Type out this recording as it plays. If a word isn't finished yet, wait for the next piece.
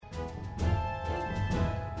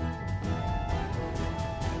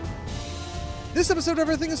This episode of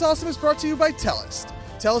Everything is Awesome is brought to you by Tellus.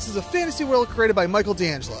 Tellus is a fantasy world created by Michael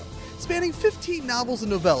D'Angelo. Spanning 15 novels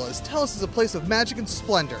and novellas, Tellus is a place of magic and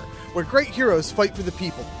splendor, where great heroes fight for the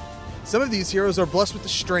people. Some of these heroes are blessed with the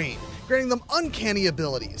strain, granting them uncanny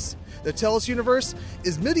abilities. The Tellus universe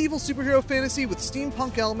is medieval superhero fantasy with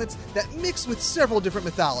steampunk elements that mix with several different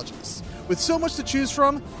mythologies. With so much to choose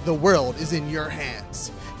from, the world is in your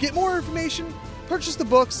hands. Get more information, purchase the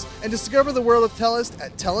books, and discover the world of Tellus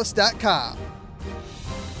at Tellus.com.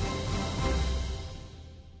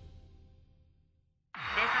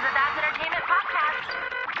 This is a That's Entertainment podcast.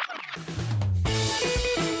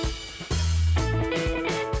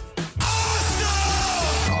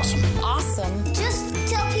 Awesome. Just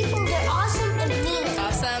tell people they're awesome and mean it.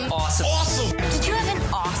 Awesome. Did you have an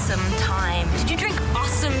awesome time? Did you drink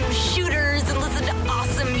awesome shooters and listen to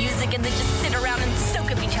awesome music and then just sit around and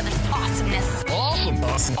soak up each other's awesomeness? Awesome.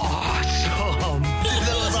 That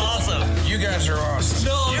was awesome. You guys are awesome.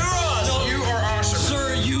 No, You're awesome. You are awesome.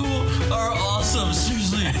 sir, you are awesome.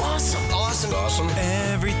 Seriously. Awesome.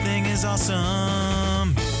 Everything is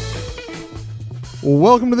awesome.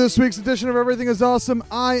 Welcome to this week's edition of Everything is Awesome.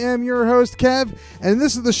 I am your host, Kev, and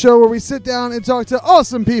this is the show where we sit down and talk to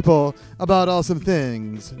awesome people about awesome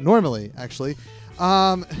things. Normally, actually.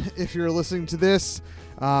 If you're listening to this,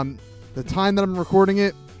 the time that I'm recording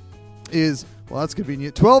it is, well, that's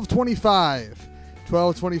convenient,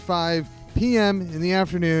 12:25 p.m. in the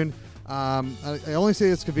afternoon. I only say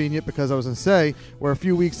it's convenient because I was going to say we're a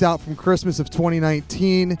few weeks out from Christmas of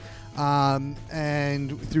 2019. And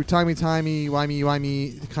through timey,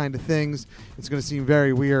 wimey kind of things, it's going to seem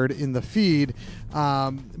very weird in the feed.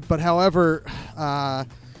 But however,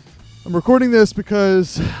 I'm recording this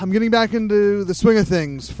because I'm getting back into the swing of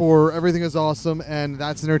things for Everything is Awesome, and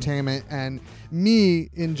That's Entertainment, and me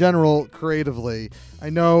in general creatively. I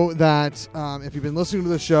know that if you've been listening to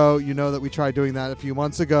the show, you know that we tried doing that a few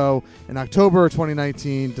months ago in October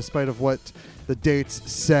 2019, despite of what the dates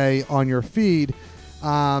say on your feed.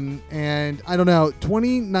 And I don't know,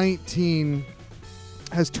 2019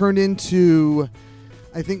 has turned into,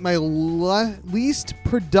 I think, my least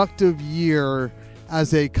productive year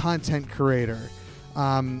as a content creator.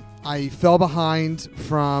 I fell behind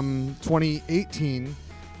from 2018,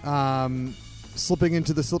 slipping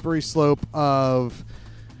into the slippery slope of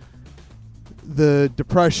the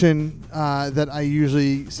depression that I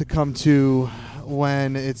usually succumb to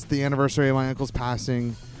when it's the anniversary of my uncle's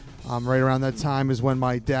passing. Right around that time is when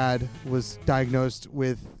my dad was diagnosed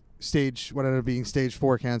with what ended up being stage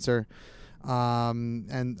 4 cancer.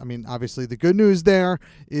 And I mean, obviously the good news there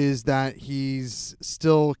is that he's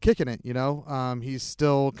still kicking it, you know? He's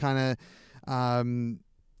still kind of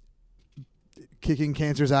kicking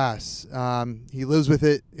cancer's ass. He lives with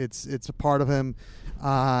it. It's a part of him.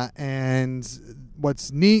 And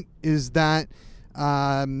what's neat is that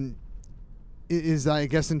I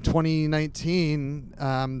guess in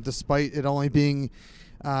 2019, despite it only being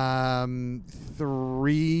 3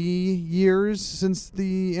 years since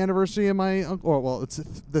the anniversary of my uncle, well, it's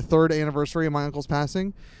the 3rd anniversary of my uncle's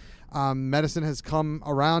passing, medicine has come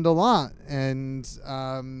around a lot, and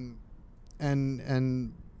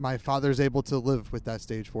my father's able to live with that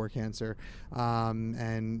stage 4 cancer,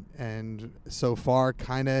 and so far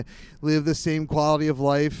kind of live the same quality of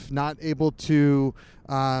life, not able to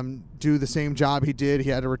do the same job he did.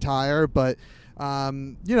 He had to retire, but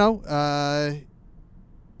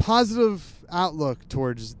positive outlook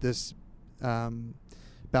towards this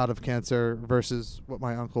bout of cancer versus what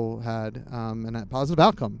my uncle had, and that positive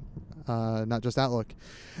outcome, not just outlook.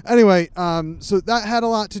 Anyway, so that had a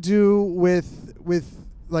lot to do with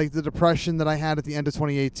like the depression that I had at the end of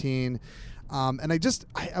 2018. And I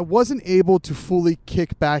wasn't able to fully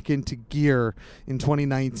kick back into gear in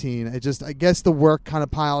 2019. I guess the work kind of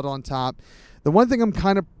piled on top. The one thing I'm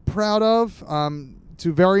kind of proud of,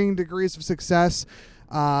 to varying degrees of success,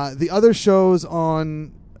 the other shows for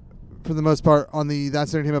the most part, on the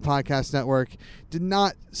That's Entertainment Podcast Network did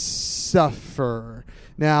not suffer.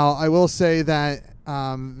 Now, I will say that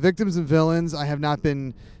Victims and Villains, I have not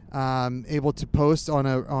been able to post on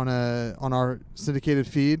our syndicated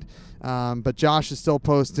feed, but Josh is still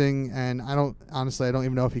posting, and I don't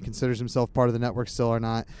even know if he considers himself part of the network still or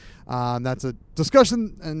not. That's a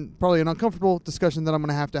discussion, and probably an uncomfortable discussion, that I'm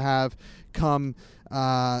going to have come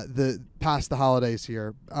past the holidays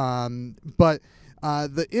here. But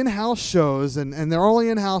the in-house shows, and they're only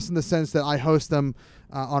in-house in the sense that I host them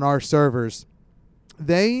on our servers.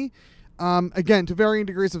 They, again, to varying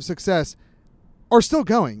degrees of success, are still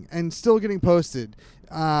going and still getting posted.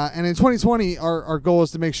 And in 2020, our goal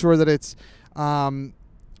is to make sure that it's in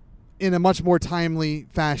a much more timely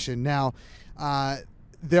fashion. Now,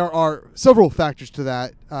 there are several factors to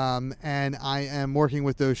that, and I am working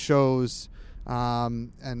with those shows,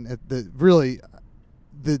 and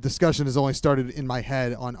the discussion has only started in my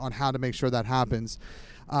head on how to make sure that happens.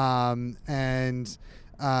 And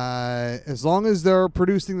as long as they're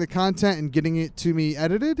producing the content and getting it to me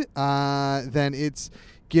edited, then it's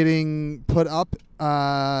getting put up,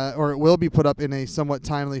 or it will be put up in a somewhat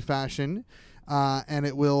timely fashion. And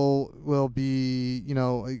it will be,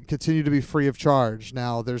 continue to be free of charge.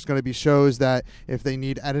 Now, there's going to be shows that if they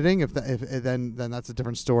need editing, then that's a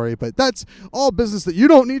different story. But that's all business that you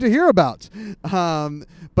don't need to hear about.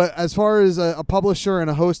 But as far as a publisher and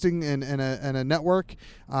a hosting and a network,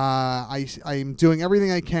 I'm doing everything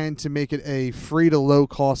I can to make it a free to low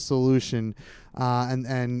cost solution.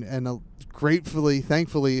 Gratefully,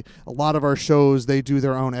 thankfully, a lot of our shows, they do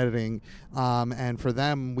their own editing, and for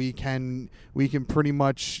them, we can pretty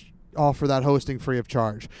much offer that hosting free of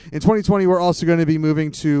charge. In 2020, we're also going to be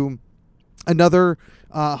moving to another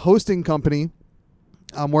hosting company.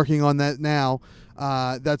 I'm working on that now.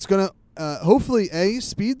 That's going to hopefully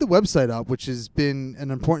speed the website up, which has been an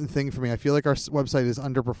important thing for me. I feel like our website is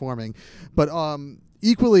underperforming, but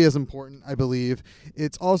equally as important, I believe,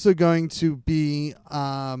 it's also going to be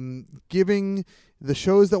giving the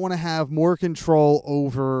shows that want to have more control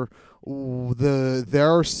over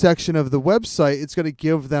their section of the website. It's going to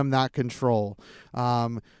give them that control,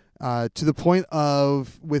 to the point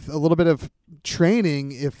of, with a little bit of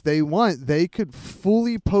training, if they want, they could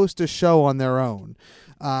fully post a show on their own.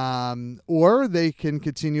 Or they can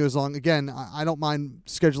continue as long. Again, I don't mind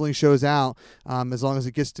scheduling shows out as long as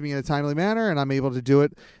it gets to me in a timely manner and I'm able to do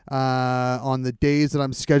it on the days that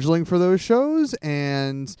I'm scheduling for those shows,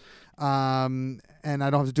 and I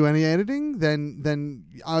don't have to do any editing. Then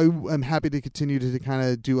I am happy to continue to kind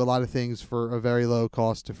of do a lot of things for a very low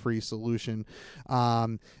cost to free solution,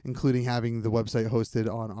 including having the website hosted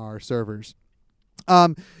on our servers.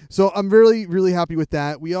 So I'm really, really happy with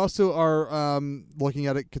that. We also are looking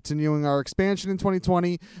at it, continuing our expansion in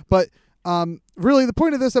 2020. But really, the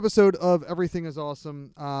point of this episode of Everything is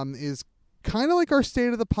Awesome is kind of like our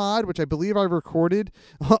State of the Pod, which I believe I recorded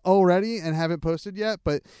already and haven't posted yet.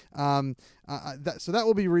 But so that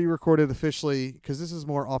will be re-recorded officially, because this is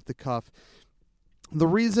more off the cuff. The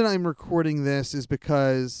reason I'm recording this is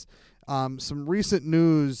because some recent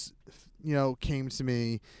news, came to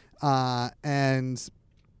me. And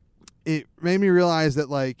it made me realize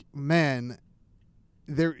that,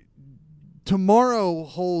 tomorrow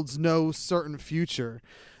holds no certain future.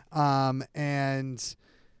 And,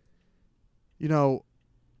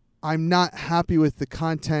 I'm not happy with the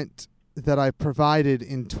content that I provided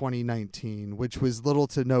in 2019, which was little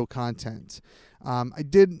to no content. I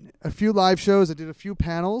did a few live shows. I did a few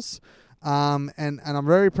panels. And I'm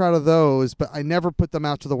very proud of those, but I never put them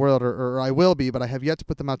out to the world, or I will be, but I have yet to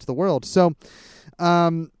put them out to the world. So,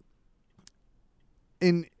 I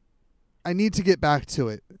need to get back to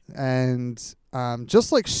it. And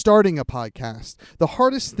just like starting a podcast, the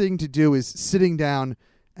hardest thing to do is sitting down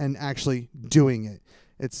and actually doing it.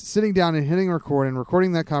 It's sitting down and hitting record and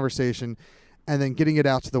recording that conversation and then getting it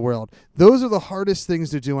out to the world. Those are the hardest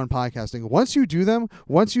things to do on podcasting. Once you do them,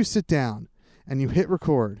 once you sit down and you hit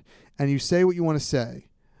record and you say what you want to say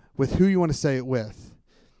with who you want to say it with,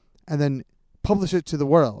 and then publish it to the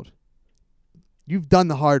world, you've done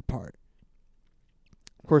the hard part.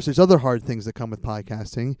 Of course, there's other hard things that come with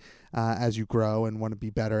podcasting as you grow and want to be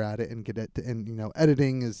better at it and get it. And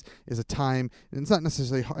editing is a time. And it's not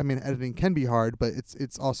necessarily. Editing can be hard, but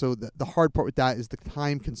it's also the hard part with that is the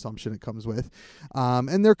time consumption it comes with.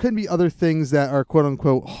 And there could be other things that are quote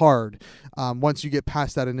unquote hard once you get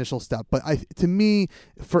past that initial step. But to me,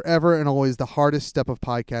 forever and always, the hardest step of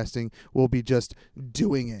podcasting will be just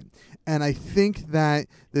doing it. And I think that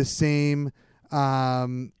the same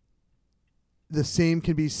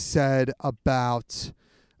can be said about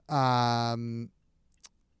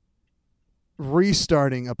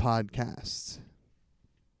restarting a podcast.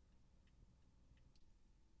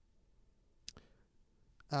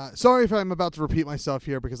 Sorry if I'm about to repeat myself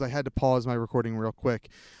here, because I had to pause my recording real quick.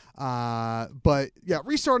 But yeah,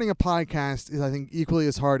 restarting a podcast is, I think, equally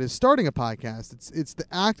as hard as starting a podcast. It's the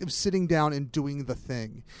act of sitting down and doing the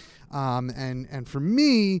thing. And for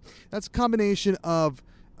me, that's a combination of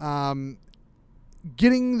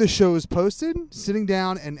getting the shows posted, sitting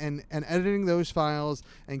down and editing those files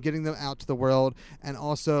and getting them out to the world, and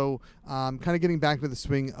also kind of getting back to the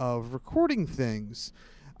swing of recording things.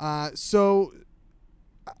 So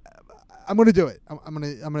I'm going to do it. I'm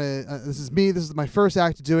going to, this is me. This is my first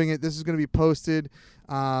act of doing it. This is going to be posted,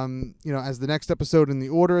 as the next episode in the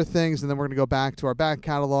order of things. And then we're going to go back to our back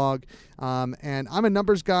catalog. And I'm a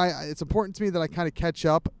numbers guy. It's important to me that I kind of catch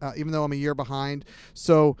up, even though I'm a year behind.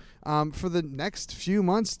 So for the next few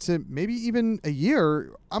months to maybe even a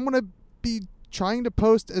year, I'm going to be trying to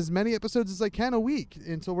post as many episodes as I can a week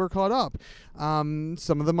until we're caught up.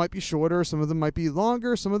 Some of them might be shorter, some of them might be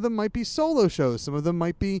longer, some of them might be solo shows, some of them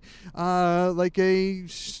might be like a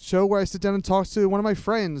show where I sit down and talk to one of my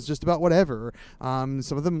friends just about whatever. Some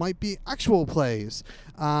of them might be actual plays.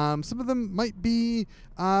 Some of them might be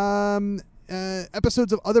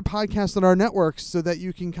episodes of other podcasts on our network, so that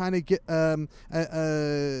you can kind of get a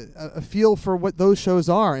feel for what those shows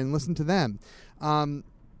are and listen to them.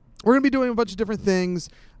 We're going to be doing a bunch of different things.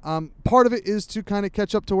 Part of it is to kind of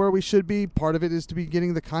catch up to where we should be. Part of it is to be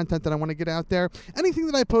getting the content that I want to get out there. Anything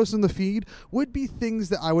that I post in the feed would be things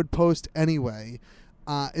that I would post anyway.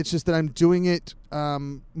 It's just that I'm doing it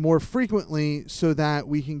more frequently so that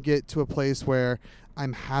we can get to a place where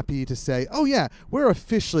I'm happy to say, oh yeah, we're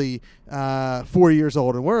officially 4 years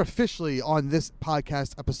old and we're officially on this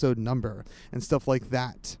podcast episode number and stuff like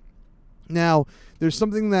that. Now, there's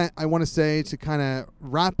something that I want to say to kind of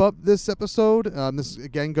wrap up this episode. This is,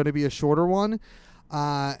 again, going to be a shorter one.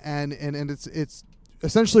 And it's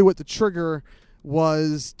essentially what the trigger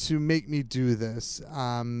was to make me do this.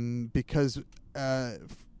 Because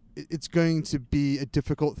it's going to be a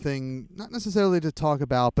difficult thing, not necessarily to talk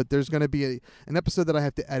about, but there's going to be an episode that I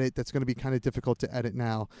have to edit that's going to be kind of difficult to edit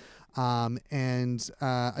now. And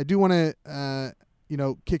I do want to...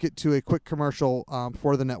 kick it to a quick commercial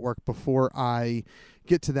for the network before I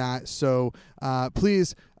get to that. So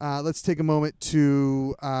please, let's take a moment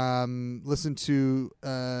to listen to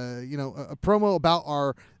a promo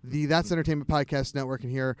about the That's Entertainment Podcast Network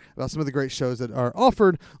and hear about some of the great shows that are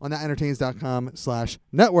offered on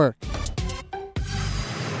thatentertains.com/network.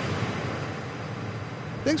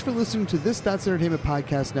 Thanks for listening to this That's Entertainment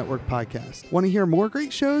Podcast Network podcast. Want to hear more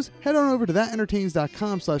great shows? Head on over to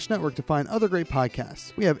thatentertains.com/network to find other great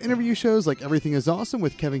podcasts. We have interview shows like Everything is Awesome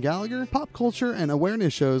with Kevin Gallagher, pop culture and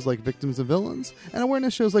awareness shows like Victims and Villains, and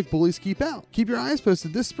awareness shows like Bullies Keep Out. Keep your eyes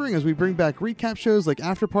posted this spring as we bring back recap shows like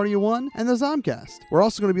After Party of One and the Zomcast. We're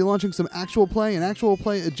also going to be launching some actual play and actual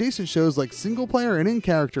play adjacent shows like Single Player and In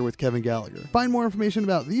Character with Kevin Gallagher. Find more information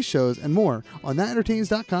about these shows and more on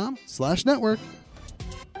thatentertains.com/network.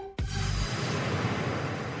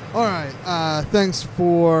 All right, thanks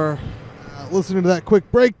for listening to that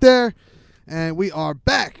quick break there. And we are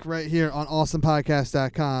back right here on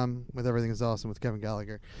awesomepodcast.com with Everything is Awesome with Kevin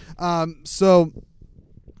Gallagher. So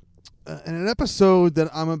in an episode that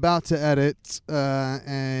I'm about to edit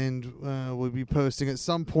and we'll be posting at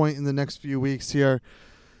some point in the next few weeks here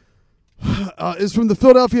is from the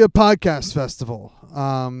Philadelphia Podcast Festival.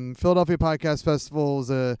 Philadelphia Podcast Festival is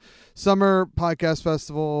a summer podcast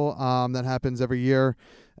festival that happens every year.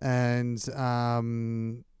 And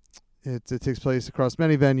it takes place across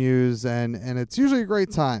many venues, and it's usually a great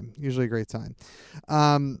time.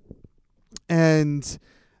 And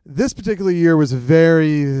this particular year was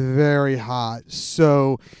very, very hot.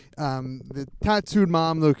 So the Tattooed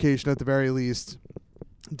Mom location, at the very least,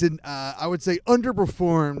 I would say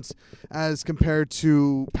underperformed as compared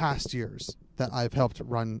to past years that I've helped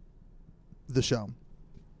run the show.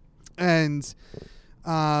 And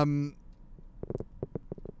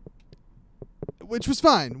which was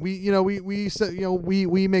fine. We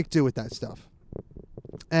make do with that stuff.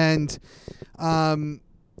 And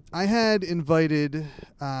I had invited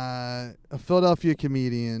a Philadelphia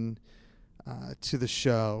comedian to the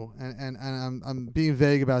show, and I'm being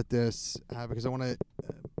vague about this because I want to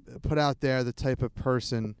put out there the type of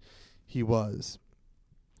person he was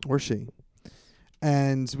or she.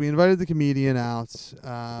 And we invited the comedian out,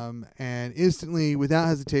 and instantly, without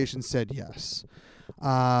hesitation, said yes.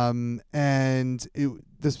 And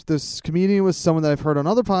this comedian was someone that I've heard on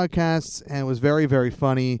other podcasts and was very, very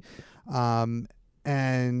funny. And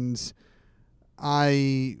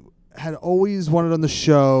I had always wanted on the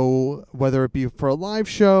show, whether it be for a live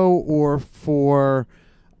show or for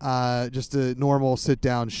just a normal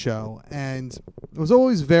sit-down show. And I was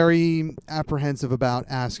always very apprehensive about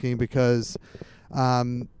asking because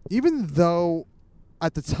even though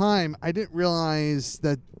at the time I didn't realize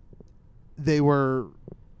that they were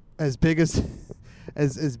as big as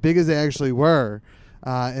as big as they actually were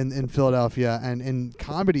in Philadelphia and in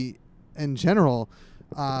comedy in general,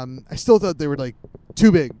 I still thought they were like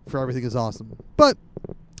too big for Everything is Awesome. But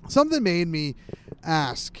something made me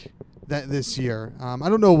ask that this year. I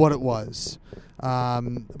don't know what it was,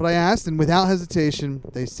 but I asked, and without hesitation,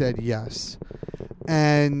 they said yes.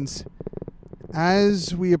 And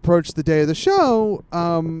as we approached the day of the show,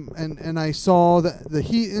 and I saw the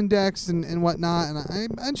heat index and whatnot, and I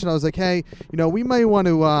mentioned, I was like, hey, we might want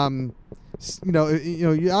to,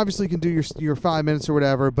 you obviously can do your 5 minutes or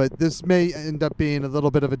whatever, but this may end up being a little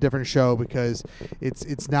bit of a different show because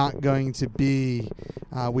it's not going to be.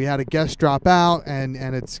 We had a guest drop out, and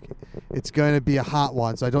it's going to be a hot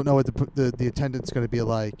one, so I don't know what the attendance is going to be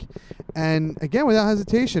like. And again, without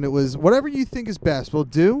hesitation, it was whatever you think is best. We'll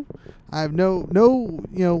do. I have no,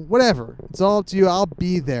 whatever. It's all up to you. I'll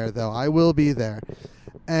be there, though. I will be there.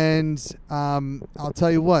 And I'll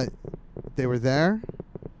tell you what, they were there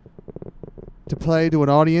to play to an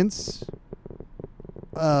audience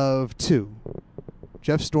of 2,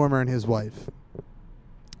 Jeff Stormer and his wife. It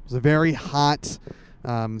was a very hot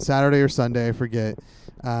Saturday or Sunday, I forget.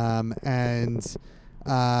 And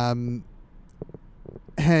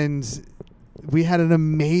we had an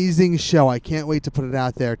amazing show. I can't wait to put it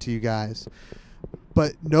out there to you guys.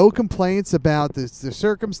 But no complaints about the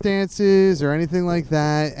circumstances or anything like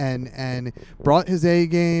that. And brought his A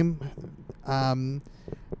game. And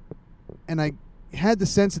I had the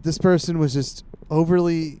sense that this person was just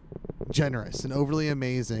overly generous and overly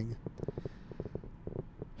amazing.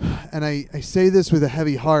 And I say this with a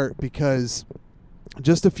heavy heart because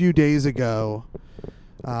just a few days ago,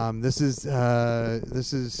 this is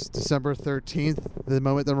December 13th, the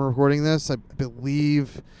moment that I'm recording this. I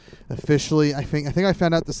believe officially, I think I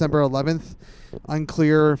found out December 11th.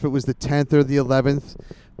 Unclear if it was the 10th or the 11th.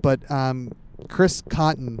 But Chris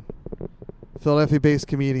Cotton, Philadelphia-based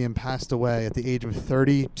comedian, passed away at the age of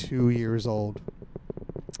 32 years old.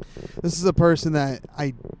 This is a person that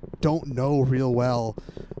I don't know real well.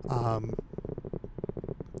 But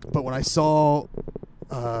when I saw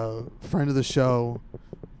a friend of the show,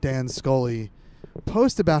 Dan Scully,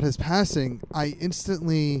 post about his passing, I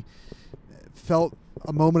instantly felt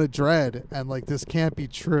a moment of dread and like, this can't be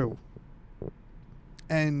true.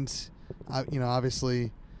 And,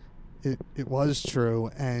 obviously it was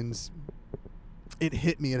true, and it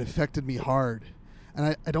hit me. It affected me hard.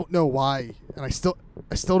 And I don't know why. And I still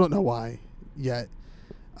don't know why yet.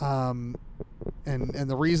 And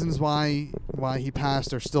the reasons why he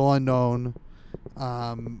passed are still unknown.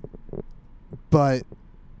 But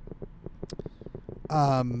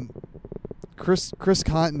Chris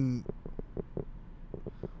Cotton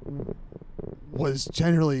was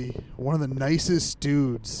generally one of the nicest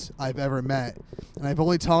dudes I've ever met. And I've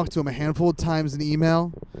only talked to him a handful of times in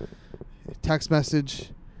email, text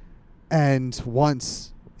message, and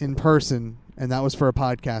once in person, and that was for a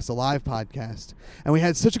podcast, a live podcast. And we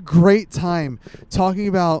had such a great time talking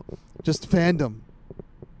about just fandom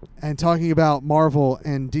and talking about Marvel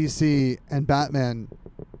and DC and Batman.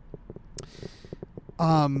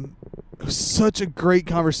 It was such a great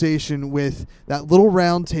conversation with that little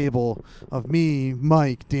round table of me,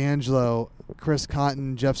 Mike, D'Angelo, Chris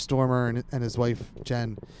Cotton, Jeff Stormer, and his wife,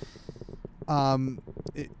 Jen. And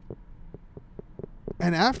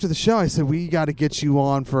after the show, I said, we got to get you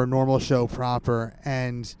on for a normal show proper.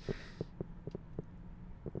 And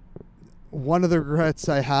one of the regrets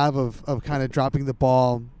I have of kind of dropping the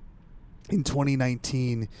ball in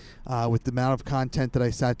 2019 with the amount of content that I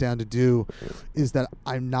sat down to do is that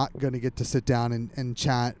I'm not going to get to sit down and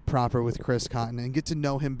chat proper with Chris Cotton and get to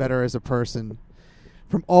know him better as a person.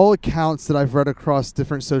 From all accounts that I've read across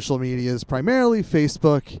different social medias, primarily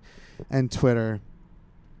Facebook and Twitter,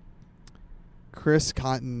 Chris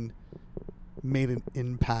Cotton made an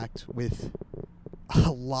impact with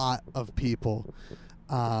a lot of people.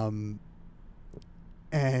 And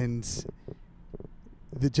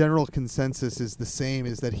the general consensus is the same,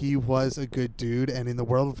 is that he was a good dude. And in the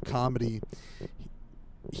world of comedy,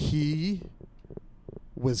 he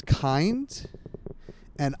was kind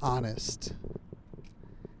and honest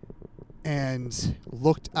and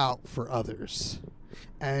looked out for others.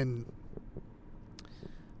 And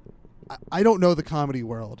I don't know the comedy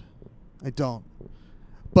world. I don't.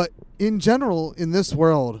 But in general, in this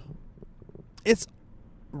world, it's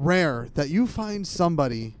rare that you find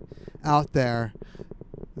somebody out there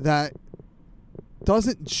that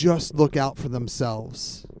doesn't just look out for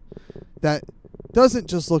themselves, that doesn't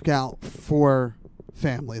just look out for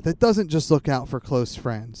family, that doesn't just look out for close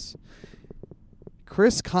friends.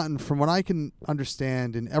 Chris Cotton, from what I can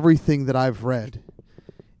understand in everything that I've read,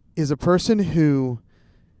 is a person who,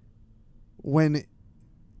 when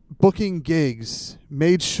booking gigs,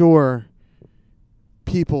 made sure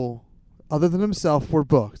people other than himself were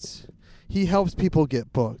booked. He helped people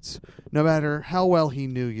get booked, no matter how well he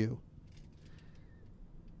knew you.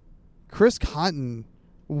 Chris Cotton,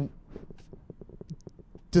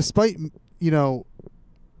 despite,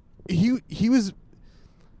 he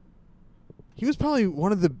he was probably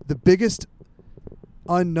one of the biggest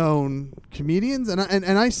unknown comedians, and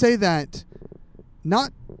I say that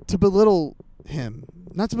not to belittle him,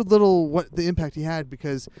 not to belittle what the impact he had,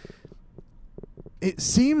 because it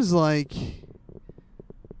seems like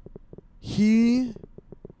he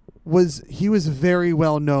was very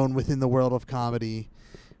well known within the world of comedy,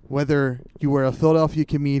 whether you were a Philadelphia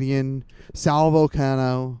comedian, Sal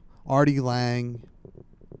Vulcano, Artie Lang,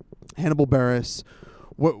 Hannibal Buress.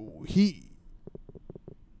 He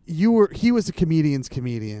was a comedian's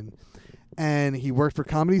comedian, and he worked for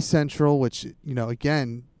Comedy Central, which, you know,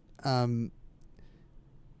 again,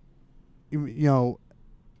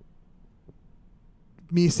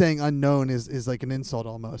 me saying unknown is like an insult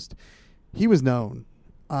almost. He was known.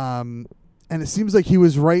 And it seems like he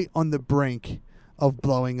was right on the brink of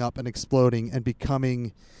blowing up and exploding and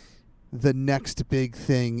becoming the next big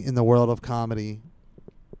thing in the world of comedy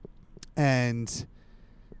and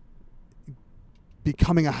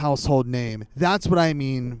becoming a household name. That's what I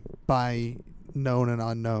mean by known and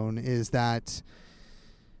unknown, is that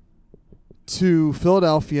to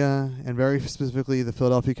Philadelphia, and very specifically the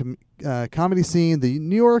Philadelphia comedy scene, the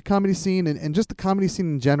New York comedy scene, and just the comedy scene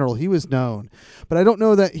in general, he was known. But I don't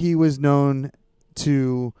know that he was known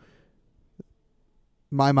to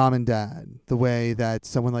my mom and dad the way that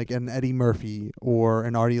someone like an Eddie Murphy or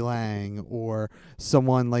an Artie Lang or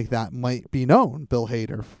someone like that might be known, Bill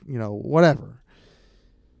Hader, you know, whatever.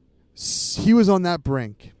 He was on that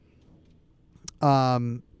brink.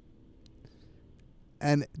 And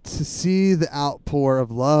to see the outpour of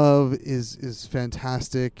love is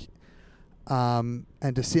fantastic. And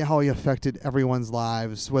to see how he affected everyone's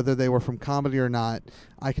lives, whether they were from comedy or not.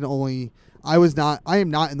 I am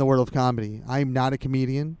not in the world of comedy. I am not a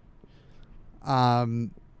comedian.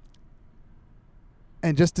 And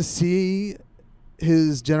just to see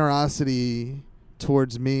his generosity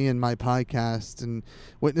towards me and my podcast and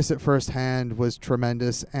witness it firsthand was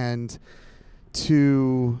tremendous. And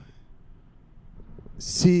to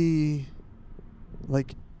see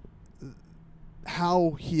like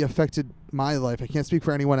how he affected my life. I can't speak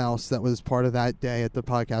for anyone else that was part of that day at the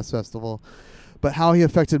podcast festival, but how he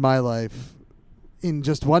affected my life in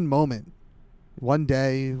just one moment, one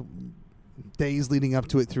day, days leading up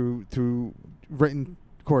to it through written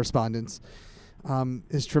correspondence,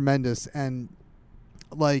 is tremendous. And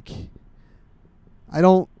like, I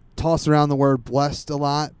don't toss around the word blessed a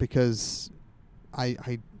lot because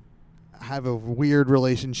I have a weird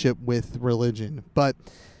relationship with religion, but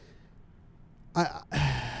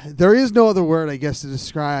there is no other word, I guess, to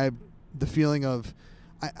describe the feeling of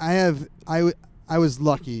I was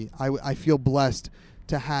lucky. I feel blessed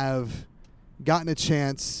to have gotten a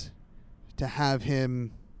chance to have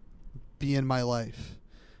him be in my life.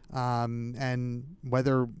 And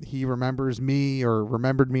whether he remembers me or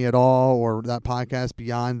remembered me at all, or that podcast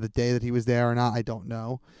beyond the day that he was there or not, I don't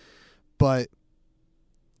know. But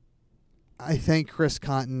I thank Chris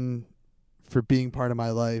Cotton for being part of my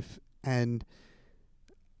life, and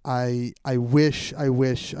I wish,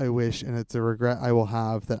 and it's a regret I will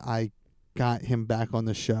have, that I got him back on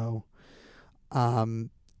the show. And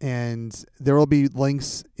there will be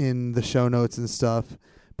links in the show notes and stuff,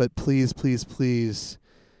 but please,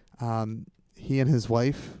 he and his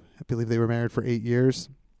wife, I believe they were married for 8 years,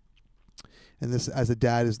 and this, as a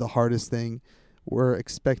dad, is the hardest thing. We're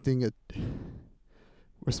expecting their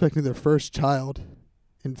first child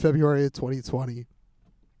in February of 2020.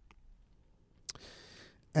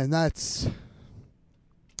 And I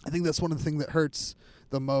think that's one of the things that hurts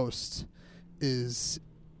the most is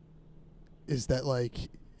that, like,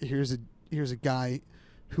 here's a guy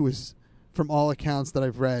who is, from all accounts that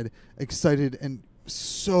I've read, excited and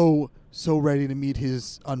so ready to meet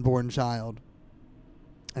his unborn child,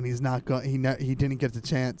 and he's not he didn't get the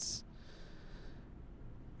chance.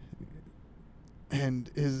 And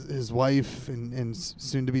his wife and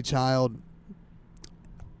soon to be child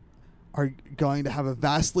are going to have a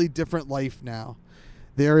vastly different life now.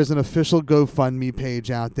 There is an official GoFundMe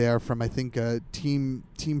page out there from, I think, Team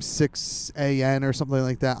 6AN or something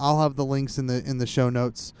like that. I'll have the links in the show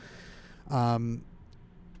notes.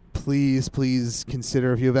 Please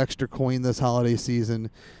consider, if you have extra coin this holiday season,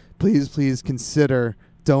 please consider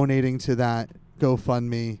donating to that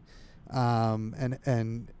GoFundMe,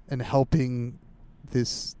 and helping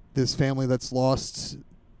this family that's lost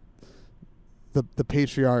the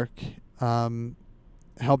patriarch,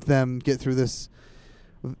 help them get through this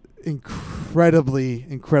incredibly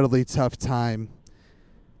tough time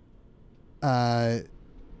that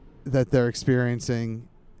they're experiencing.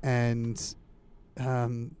 And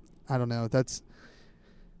I don't know,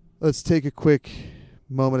 let's take a quick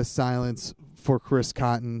moment of silence for Chris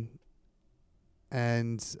Cotton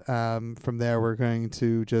and from there we're going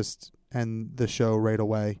to just end the show right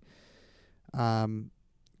away.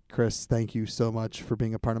 Chris, thank you so much for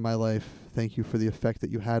being a part of my life. Thank you for the effect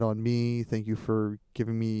that you had on me. Thank you for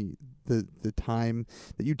giving me the time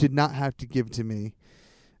that you did not have to give to me.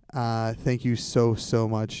 Thank you so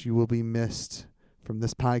much. You will be missed from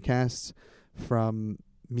this podcast, from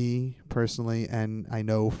me personally, and I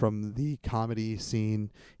know from the comedy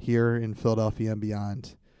scene here in Philadelphia and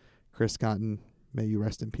beyond. Chris Cotton, may you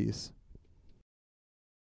rest in peace.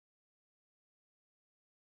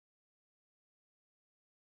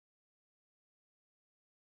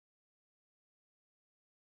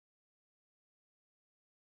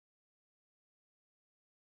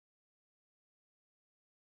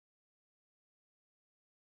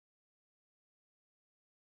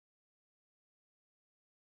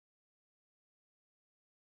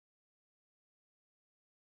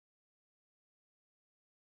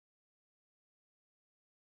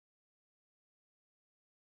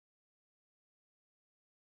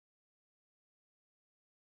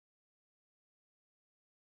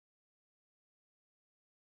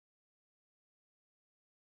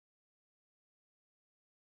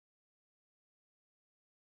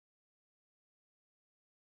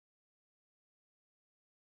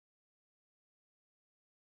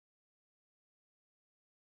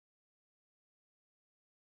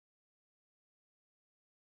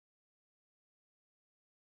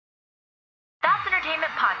 That's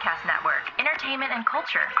Entertainment Podcast Network. Entertainment and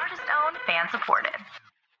culture. Artist-owned, fan-supported.